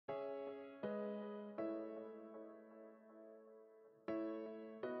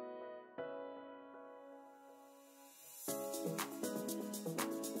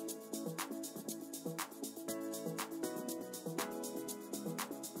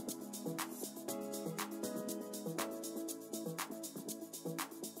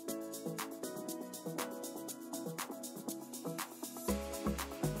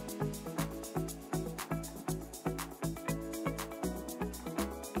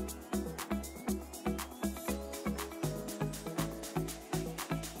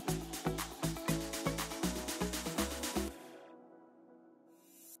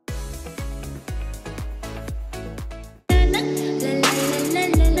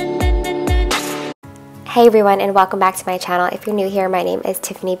Hey everyone, and welcome back to my channel. If you're new here, my name is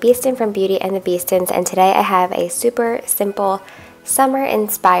Tiffani Beaston from Beauty and the Beastons, and today I have a super simple summer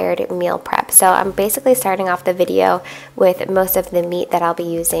inspired meal prep. So I'm basically starting off the video with most of the meat that I'll be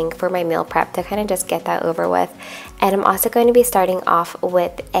using for my meal prep to kind of just get that over with. And I'm also going to be starting off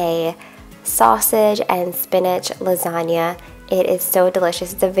with a sausage and spinach lasagna. It is so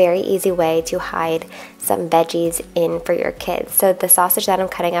delicious. It's a very easy way to hide some veggies in for your kids. So the sausage that I'm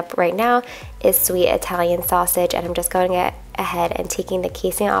cutting up right now is sweet Italian sausage, and I'm just going ahead and taking the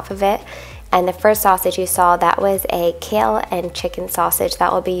casing off of it. And the first sausage you saw, that was a kale and chicken sausage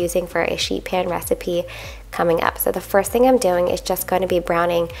that we'll be using for a sheet pan recipe coming up. So the first thing I'm doing is just going to be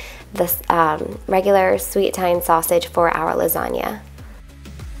browning this regular sweet Italian sausage for our lasagna.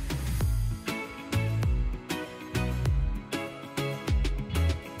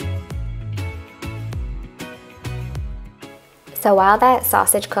 So while that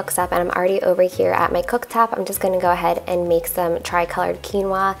sausage cooks up and I'm already over here at my cooktop, I'm just going to go ahead and make some tri-colored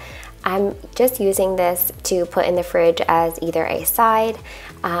quinoa. I'm just using this to put in the fridge as either a side.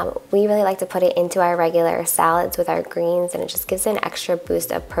 We really like to put it into our regular salads with our greens, and it just gives it an extra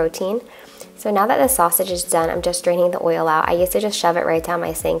boost of protein. So now that the sausage is done, I'm just draining the oil out. I used to just shove it right down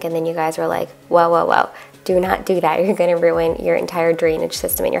my sink, and then you guys were like, whoa, whoa, whoa. Do not do that. You're going to ruin your entire drainage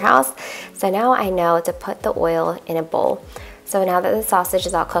system in your house. So now I know to put the oil in a bowl. So now that the sausage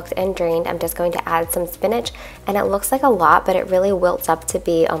is all cooked and drained, I'm just going to add some spinach, and it looks like a lot, but it really wilts up to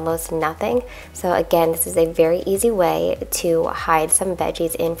be almost nothing. So again, this is a very easy way to hide some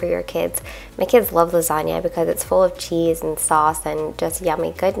veggies in for your kids. My kids love lasagna because it's full of cheese and sauce and just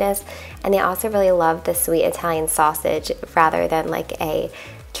yummy goodness. And they also really love the sweet Italian sausage rather than like a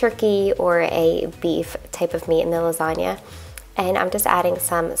turkey or a beef type of meat in the lasagna. And I'm just adding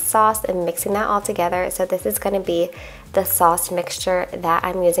some sauce and mixing that all together. So this is going to be the sauce mixture that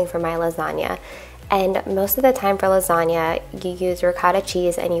I'm using for my lasagna. And most of the time for lasagna, you use ricotta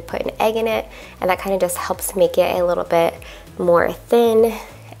cheese and you put an egg in it, and that kind of just helps make it a little bit more thin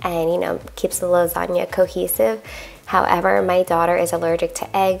and, you know, keeps the lasagna cohesive. However, my daughter is allergic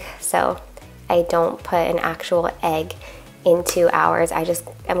to egg, so I don't put an actual egg into ours.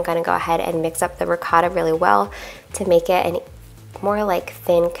 I'm going to go ahead and mix up the ricotta really well to make it an more like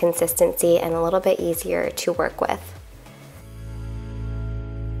thin consistency and a little bit easier to work with.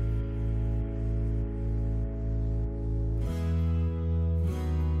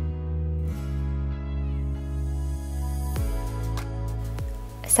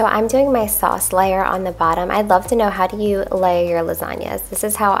 So I'm doing my sauce layer on the bottom. I'd love to know, how do you layer your lasagnas? This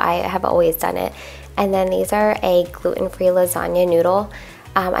is how I have always done it. And then these are a gluten-free lasagna noodle.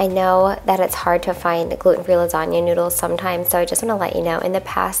 I know that it's hard to find gluten-free lasagna noodles sometimes, so I just want to let you know, in the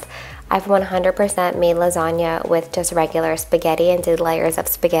past I've 100% made lasagna with just regular spaghetti and did layers of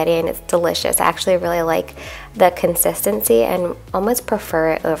spaghetti, and it's delicious. I actually really like the consistency and almost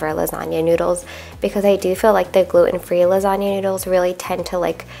prefer it over lasagna noodles, because I do feel like the gluten-free lasagna noodles really tend to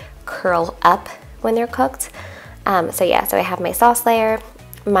like curl up when they're cooked. So yeah, so I have my sauce layer,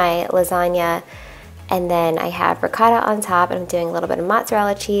 my lasagna, and then I have ricotta on top, and I'm doing a little bit of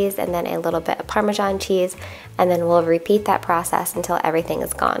mozzarella cheese and then a little bit of Parmesan cheese, and then we'll repeat that process until everything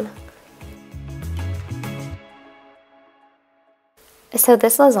is gone. So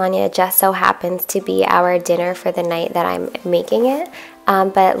this lasagna just so happens to be our dinner for the night that I'm making it,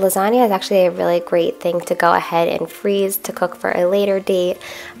 but lasagna is actually a really great thing to go ahead and freeze to cook for a later date.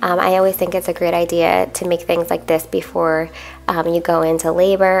 I always think it's a great idea to make things like this before you go into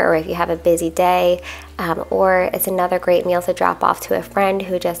labor, or if you have a busy day, or it's another great meal to drop off to a friend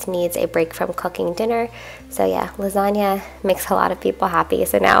who just needs a break from cooking dinner. So yeah, lasagna makes a lot of people happy.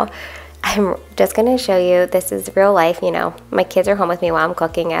 So now I'm just going to show you, this is real life, you know, my kids are home with me while I'm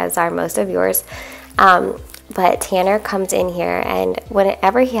cooking, as are most of yours. But Tanner comes in here, and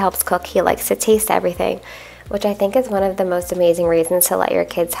whenever he helps cook, he likes to taste everything, which I think is one of the most amazing reasons to let your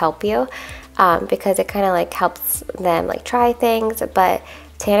kids help you, because it kind of like helps them like try things. But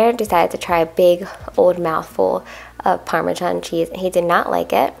Tanner decided to try a big old mouthful of Parmesan cheese, and he did not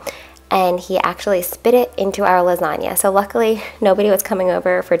like it. And he actually spit it into our lasagna. So luckily, nobody was coming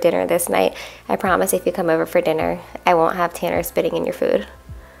over for dinner this night. I promise if you come over for dinner, I won't have Tanner spitting in your food.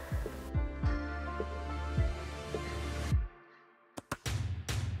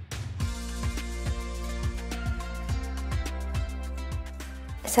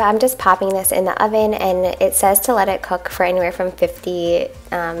 So I'm just popping this in the oven, and it says to let it cook for anywhere from 50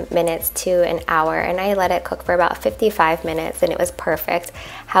 minutes to an hour, and I let it cook for about 55 minutes and it was perfect.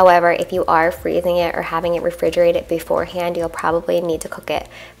 However, if you are freezing it or having it refrigerated beforehand, you'll probably need to cook it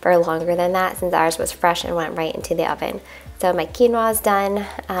for longer than that, since ours was fresh and went right into the oven. So my quinoa is done.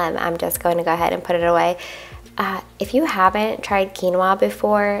 I'm just going to go ahead and put it away. If you haven't tried quinoa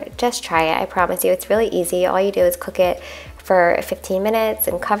before, just try it. I promise you, it's really easy. All you do is cook it for 15 minutes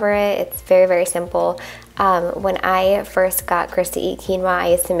and cover it. It's very, very simple. When I first got Chris to eat quinoa,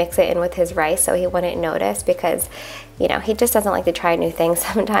 I used to mix it in with his rice so he wouldn't notice, because you know, he just doesn't like to try new things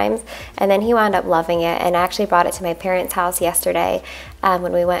sometimes. And then he wound up loving it, and I actually brought it to my parents' house yesterday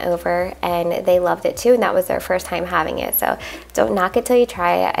when we went over, and they loved it too, and that was their first time having it. So don't knock it till you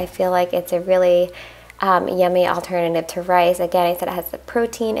try it. I feel like it's a really yummy alternative to rice. Again, I said it has the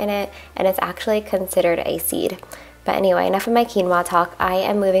protein in it, and it's actually considered a seed. But anyway, enough of my quinoa talk. I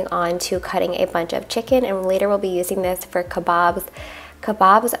am moving on to cutting a bunch of chicken, and later we'll be using this for kebabs.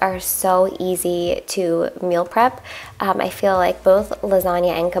 Kebabs are so easy to meal prep. I feel like both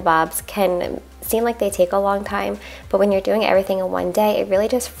lasagna and kebabs can seem like they take a long time, but when you're doing everything in one day, it really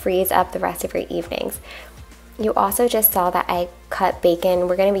just frees up the rest of your evenings. You also just saw that I cut bacon.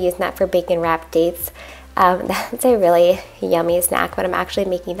 We're going to be using that for bacon wrapped dates. That's a really yummy snack, but I'm actually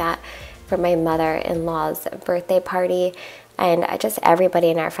making that for my mother-in-law's birthday party, and just everybody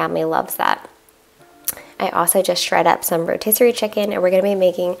in our family loves that. I also just shred up some rotisserie chicken, and we're going to be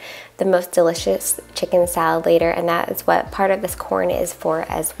making the most delicious chicken salad later, and that is what part of this corn is for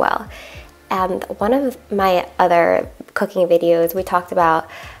as well. And one of my other cooking videos, we talked about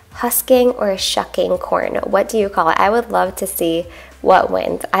husking or shucking corn. What do you call it? I would love to see what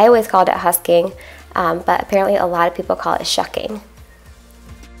wins. I always called it husking, but apparently a lot of people call it shucking.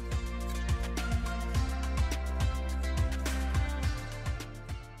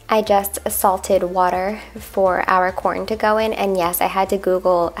 I just salted water for our corn to go in, and yes, I had to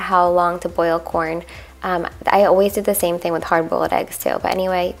Google how long to boil corn. I always do the same thing with hard-boiled eggs too, but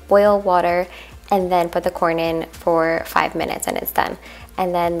anyway, boil water and then put the corn in for 5 minutes and it's done.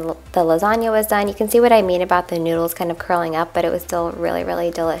 And then the lasagna was done. You can see what I mean about the noodles kind of curling up, but it was still really,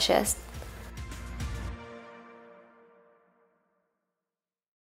 really delicious.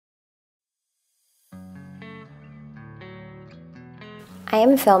 I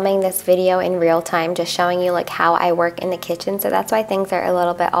am filming this video in real time, just showing you like how I work in the kitchen, so that's why things are a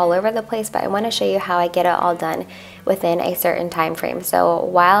little bit all over the place, but I want to show you how I get it all done within a certain time frame. So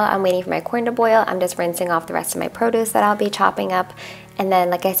while I'm waiting for my corn to boil, I'm just rinsing off the rest of my produce that I'll be chopping up, and then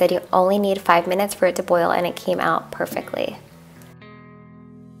like I said, you only need 5 minutes for it to boil, and it came out perfectly.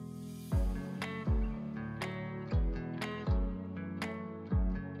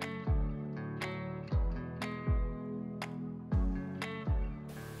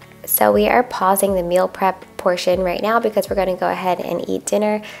 So we are pausing the meal prep portion right now because we're going to go ahead and eat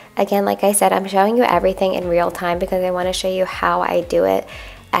dinner. Again, like I said, I'm showing you everything in real time because I want to show you how I do it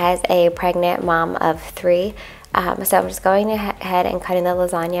as a pregnant mom of 3. So I'm just going ahead and cutting the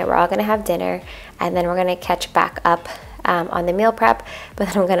lasagna. We're all going to have dinner, and then we're going to catch back up on the meal prep, but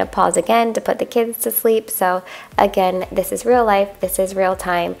then I'm going to pause again to put the kids to sleep. So again, this is real life, this is real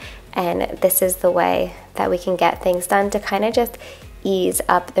time, and this is the way that we can get things done to kind of just ease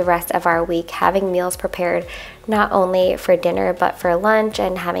up the rest of our week. Having meals prepared not only for dinner but for lunch,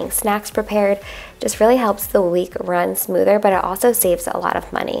 and having snacks prepared just really helps the week run smoother, but it also saves a lot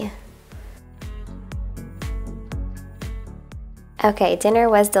of money. Okay, dinner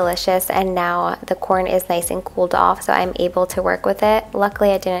was delicious, and now the corn is nice and cooled off, so I'm able to work with it. Luckily,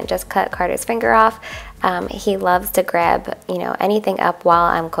 I didn't just cut Carter's finger off. He loves to grab, you know, anything up while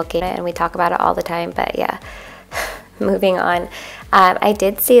I'm cooking it, and we talk about it all the time, but yeah. Moving on, I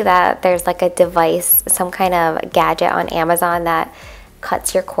did see that there's like a device, some kind of gadget on Amazon that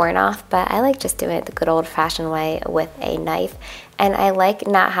cuts your corn off, but I like just doing it the good old-fashioned way with a knife. And I like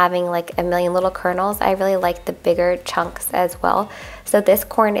not having like a million little kernels. I really like the bigger chunks as well. So this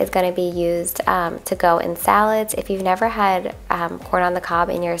corn is going to be used to go in salads. If you've never had corn on the cob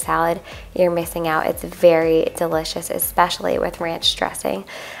in your salad, you're missing out. It's very delicious, especially with ranch dressing.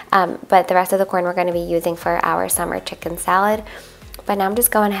 But the rest of the corn we're going to be using for our summer chicken salad. But now I'm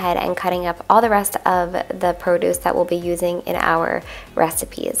just going ahead and cutting up all the rest of the produce that we'll be using in our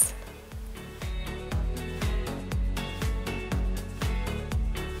recipes.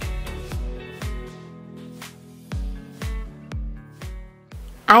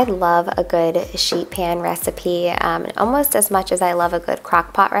 I love a good sheet pan recipe, almost as much as I love a good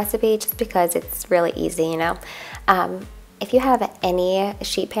crock pot recipe, just because it's really easy, you know. If you have any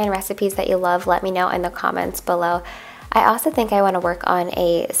sheet pan recipes that you love, let me know in the comments below. I also think I want to work on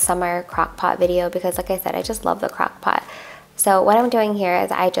a summer crock pot video because, like I said, I just love the crock pot. So what I'm doing here is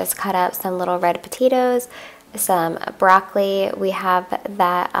I just cut up some little red potatoes, some broccoli. We have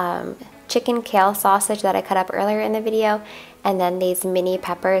that chicken kale sausage that I cut up earlier in the video, and then these mini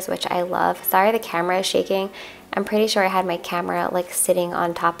peppers, which I love. Sorry the camera is shaking. I'm pretty sure I had my camera like sitting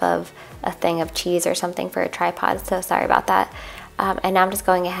on top of a thing of cheese or something for a tripod, so sorry about that. And now I'm just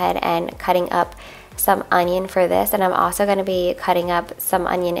going ahead and cutting up some onion for this, and I'm also going to be cutting up some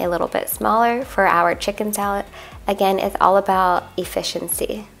onion a little bit smaller for our chicken salad. Again, it's all about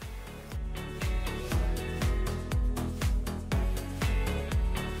efficiency.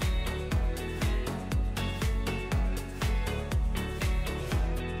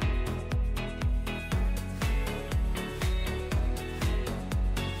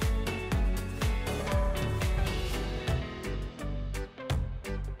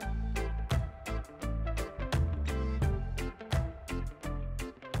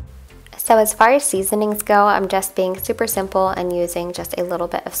 So as far as seasonings go, I'm just being super simple and using just a little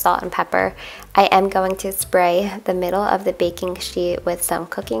bit of salt and pepper. I am going to spray the middle of the baking sheet with some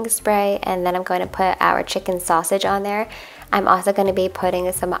cooking spray, and then I'm going to put our chicken sausage on there. I'm also going to be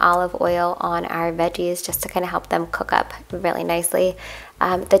putting some olive oil on our veggies just to kind of help them cook up really nicely.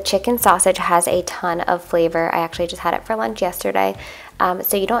 The chicken sausage has a ton of flavor. I actually just had it for lunch yesterday,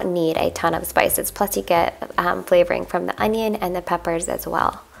 so you don't need a ton of spices. Plus you get flavoring from the onion and the peppers as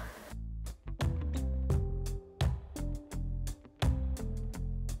well.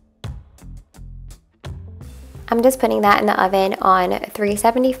 I'm just putting that in the oven on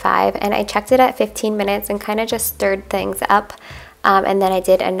 375, and I checked it at 15 minutes and kind of just stirred things up, and then I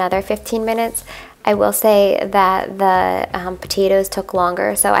did another 15 minutes. I will say that the potatoes took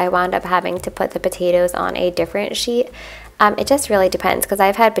longer, so I wound up having to put the potatoes on a different sheet. It just really depends, because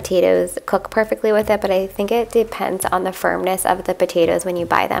I've had potatoes cook perfectly with it, but I think it depends on the firmness of the potatoes when you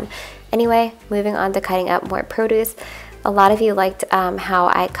buy them. Anyway, moving on to cutting up more produce. A lot of you liked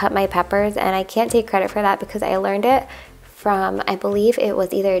how I cut my peppers, and I can't take credit for that because I learned it from, I believe it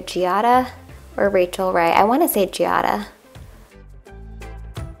was either Giada or Rachel Ray. I want to say Giada.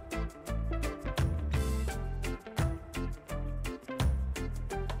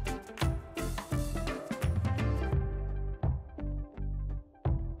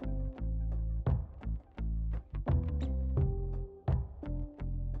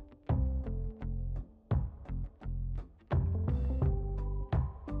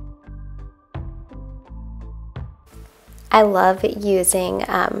 I love using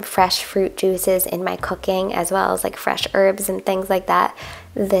fresh fruit juices in my cooking, as well as like fresh herbs and things like that.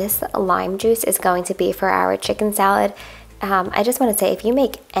 This lime juice is going to be for our chicken salad. I just want to say, if you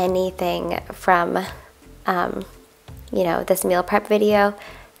make anything from, you know, this meal prep video,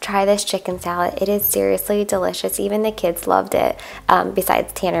 try this chicken salad. It is seriously delicious. Even the kids loved it,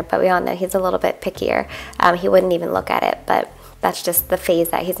 besides Tanner, but we all know he's a little bit pickier. He wouldn't even look at it, but that's just the phase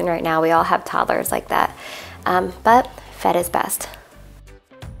that he's in right now. We all have toddlers like that. But fed is best.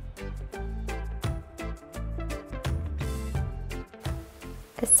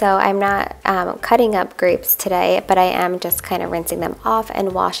 So I'm not cutting up grapes today, but I am just kind of rinsing them off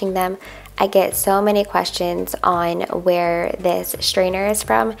and washing them. I get so many questions on where this strainer is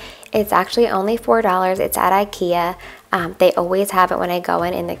from. It's actually only $4. It's at IKEA. They always have it when I go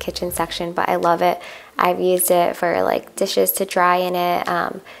in the kitchen section, but I love it. I've used it for like dishes to dry in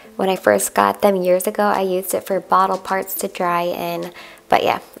it. When I first got them years ago, I used it for bottle parts to dry in. But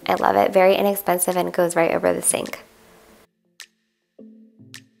yeah, I love it. Very inexpensive and goes right over the sink.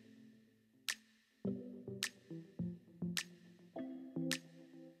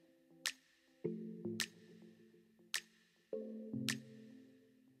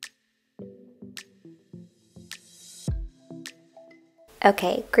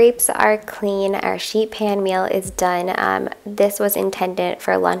 Okay, grapes are clean. Our sheet pan meal is done. This was intended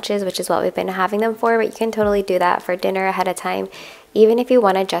for lunches, which is what we've been having them for, but you can totally do that for dinner ahead of time. Even if you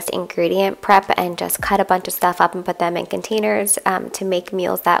want to just ingredient prep and just cut a bunch of stuff up and put them in containers to make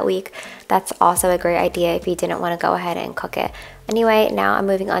meals that week, that's also a great idea if you didn't want to go ahead and cook it. Anyway, now I'm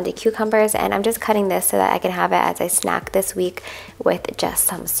moving on to cucumbers, and I'm just cutting this so that I can have it as a snack this week with just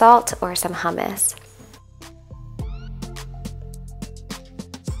some salt or some hummus.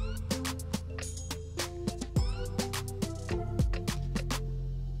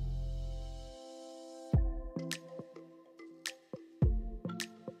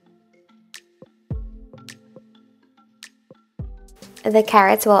 The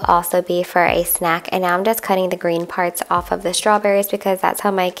carrots will also be for a snack, and now I'm just cutting the green parts off of the strawberries because that's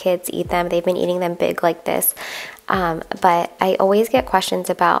how my kids eat them. They've been eating them big like this. But I always get questions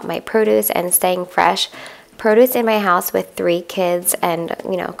about my produce and staying fresh. produce in my house with 3 kids and,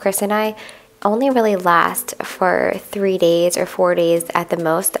 you know, Chris and I only really last for 3 days or 4 days at the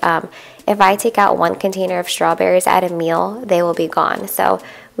most. If I take out 1 container of strawberries at a meal, they will be gone. So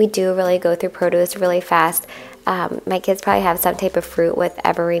we do really go through produce really fast. My kids probably have some type of fruit with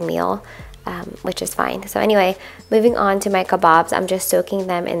every meal, which is fine. So anyway, moving on to my kebabs, I'm just soaking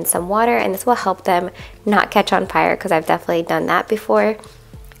them in some water, and this will help them not catch on fire because I've definitely done that before.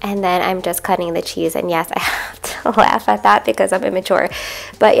 And then I'm just cutting the cheese, and yes, I have to laugh at that because I'm immature.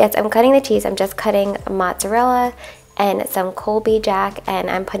 But yes, I'm cutting the cheese. I'm just cutting mozzarella and some Colby Jack, and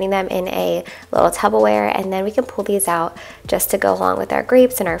I'm putting them in a little Tupperware, and then we can pull these out just to go along with our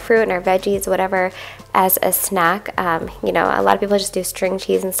grapes and our fruit and our veggies, whatever, as a snack. You know, a lot of people just do string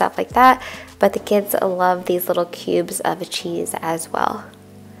cheese and stuff like that, but the kids love these little cubes of cheese as well.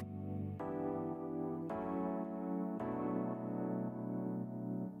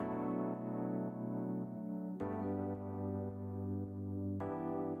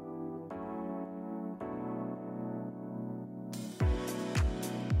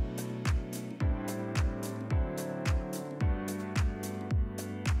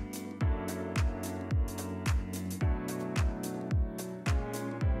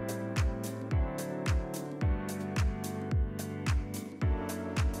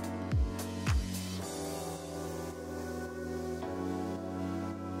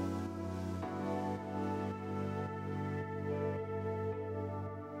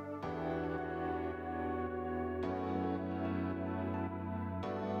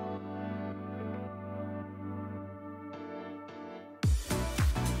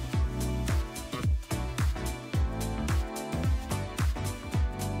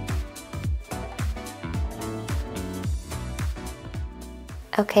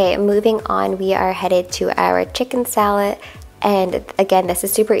 Okay, moving on, we are headed to our chicken salad. And again, this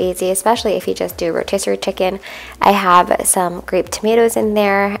is super easy, especially if you just do rotisserie chicken. I have some grape tomatoes in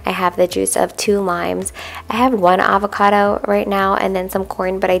there. I have the juice of 2 limes. I have 1 avocado right now and then some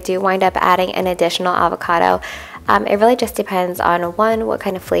corn, but I do wind up adding an additional avocado. It really just depends on, one, what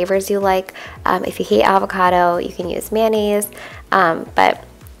kind of flavors you like. If you hate avocado, you can use mayonnaise. But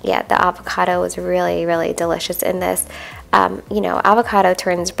yeah, the avocado was really, really delicious in this. You know, avocado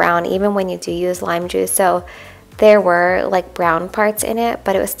turns brown even when you do use lime juice, so there were like brown parts in it,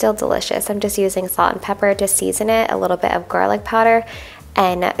 but it was still delicious. I'm just using salt and pepper to season it, a little bit of garlic powder,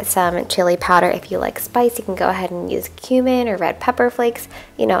 and some chili powder. If you like spice, you can go ahead and use cumin or red pepper flakes.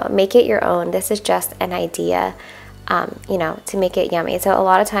 You know, make it your own. This is just an idea, you know, to make it yummy. So a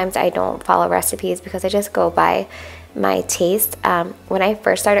lot of times I don't follow recipes because I just go by my taste. When I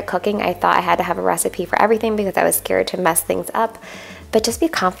first started cooking, I thought I had to have a recipe for everything because I was scared to mess things up. But just be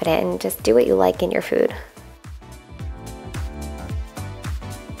confident and just do what you like in your food.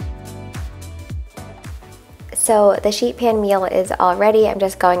 So the sheet pan meal is all ready. I'm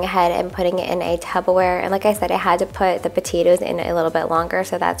just going ahead and putting it in a Tupperware. And like I said, I had to put the potatoes in a little bit longer,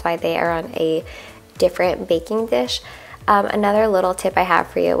 so that's why they are on a different baking dish. Another little tip I have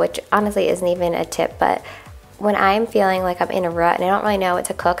for you, which honestly isn't even a tip, but when I'm feeling like I'm in a rut and I don't really know what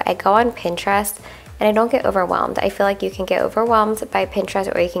to cook, I go on Pinterest and I don't get overwhelmed. I feel like you can get overwhelmed by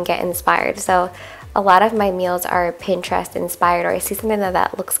Pinterest or you can get inspired. So a lot of my meals are Pinterest inspired, or I see something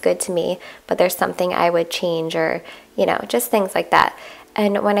that looks good to me, but there's something I would change, or, you know, just things like that.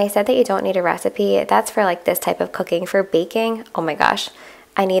 And when I said that you don't need a recipe, that's for like this type of cooking. For baking, oh my gosh,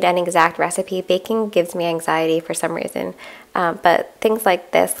 I need an exact recipe. Baking gives me anxiety for some reason. But things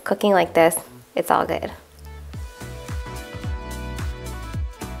like this, cooking like this, it's all good.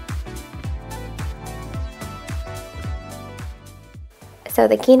 So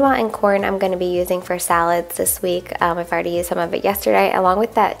the quinoa and corn I'm going to be using for salads this week. I've already used some of it yesterday. Along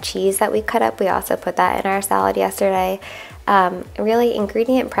with that cheese that we cut up, we also put that in our salad yesterday. Really,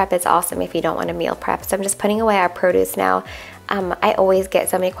 ingredient prep is awesome if you don't want to meal prep. So I'm just putting away our produce now. I always get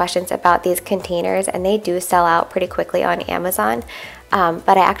so many questions about these containers, and they do sell out pretty quickly on Amazon.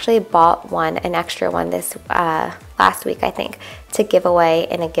 But I actually bought an extra one this last week, I think, to give away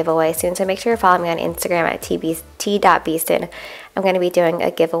in a giveaway soon. So make sure you're following me on Instagram at t.beaston. I'm going to be doing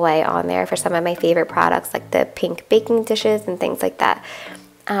a giveaway on there for some of my favorite products, like the pink baking dishes and things like that.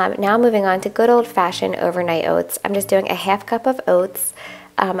 Now moving on to good old-fashioned overnight oats. I'm just doing a 1/2 cup of oats.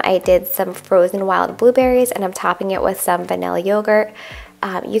 I did some frozen wild blueberries, and I'm topping it with some vanilla yogurt.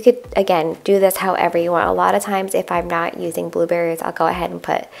 You could, again, do this however you want. A lot of times if I'm not using blueberries, I'll go ahead and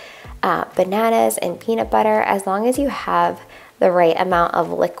put bananas and peanut butter. As long as you have the right amount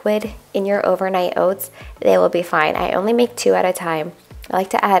of liquid in your overnight oats, they will be fine. I only make 2 at a time. I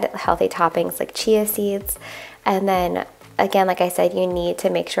like to add healthy toppings like chia seeds, and then again, like I said, you need to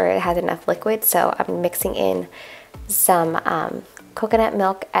make sure it has enough liquid, so I'm mixing in some coconut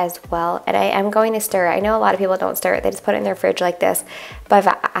milk as well, and I am going to stir it. I know a lot of people don't stir it, they just put it in their fridge like this,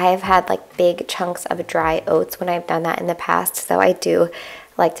 but I've had like big chunks of dry oats when I've done that in the past, so I do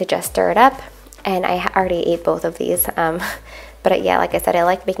like to just stir it up, and I already ate both of these, but yeah, like I said, I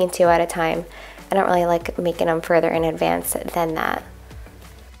like making 2 at a time. I don't really like making them further in advance than that.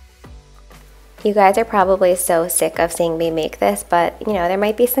 You guys are probably so sick of seeing me make this, but you know, there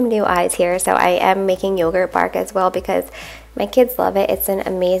might be some new eyes here, so I am making yogurt bark as well because my kids love it. It's an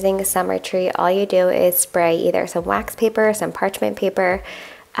amazing summer treat. All you do is spray either some wax paper, some parchment paper.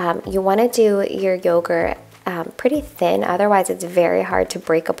 You want to do your yogurt pretty thin, otherwise it's very hard to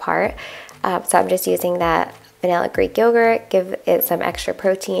break apart. So I'm just using that vanilla Greek yogurt, give it some extra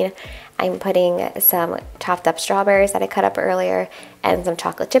protein. I'm putting some chopped up strawberries that I cut up earlier and some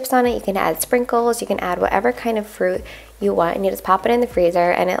chocolate chips on it. You can add sprinkles, you can add whatever kind of fruit you want, and you just pop it in the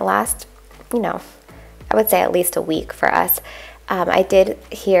freezer, and it lasts, you know, I would say at least a week for us. I did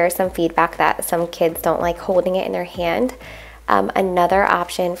hear some feedback that some kids don't like holding it in their hand. Another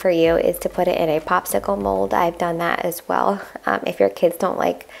option for you is to put it in a popsicle mold. I've done that as well. If your kids don't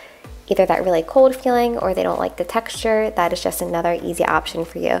like either that really cold feeling or they don't like the texture, that is just another easy option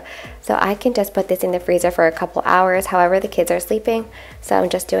for you. So I can just put this in the freezer for a couple hours, however the kids are sleeping. So I'm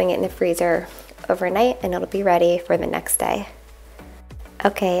just doing it in the freezer overnight and it'll be ready for the next day.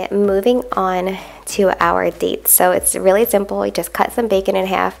 Okay, moving on to our dates. So it's really simple. You just cut some bacon in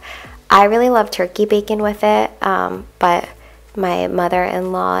half. I really love turkey bacon with it, but my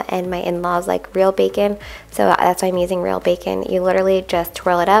mother-in-law and my in-laws like real bacon, so that's why I'm using real bacon. You literally just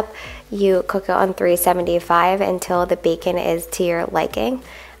twirl it up, you cook it on 375 until the bacon is to your liking,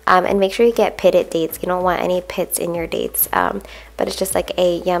 and make sure you get pitted dates. You don't want any pits in your dates, but it's just like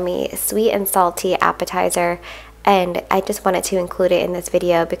a yummy sweet and salty appetizer, and I just wanted to include it in this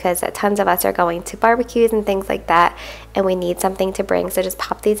video because tons of us are going to barbecues and things like that, and we need something to bring. So just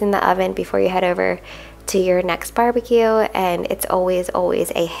pop these in the oven before you head over to your next barbecue, and it's always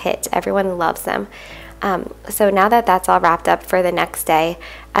a hit. Everyone loves them. So now that that's all wrapped up for the next day,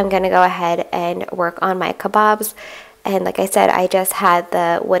 I'm gonna go ahead and work on my kebabs. And like I said, I just had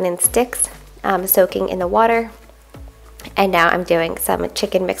the wooden sticks soaking in the water, and now I'm doing some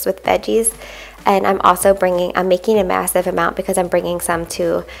chicken mixed with veggies. And I'm making a massive amount because I'm bringing some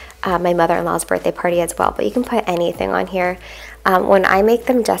to my mother-in-law's birthday party as well, but you can put anything on here. When I make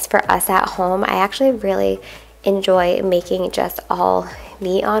them just for us at home, I actually really enjoy making just all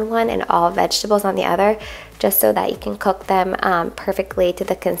meat on one and all vegetables on the other, just so that you can cook them perfectly to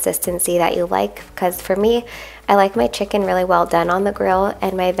the consistency that you like. Because for me, I like my chicken really well done on the grill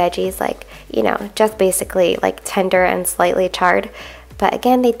and my veggies like, you know, just basically like tender and slightly charred. But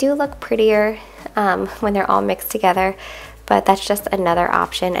again, they do look prettier when they're all mixed together, but that's just another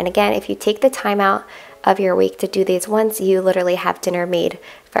option. And again, if you take the time out of your week to do these once, you literally have dinner made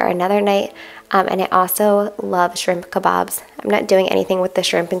for another night. And I also love shrimp kebabs. I'm not doing anything with the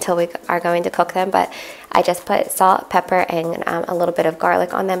shrimp until we are going to cook them, but I just put salt, pepper, and a little bit of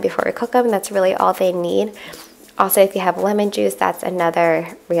garlic on them before we cook them. That's really all they need. Also, if you have lemon juice, that's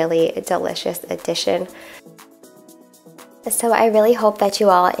another really delicious addition. So I really hope that you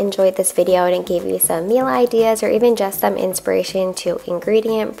all enjoyed this video and it gave you some meal ideas or even just some inspiration to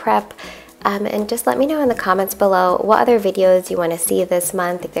ingredient prep. And just let me know in the comments below what other videos you want to see this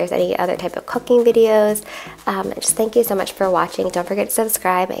month, if there's any other type of cooking videos. Just thank you so much for watching. Don't forget to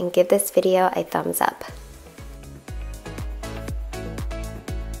subscribe and give this video a thumbs up.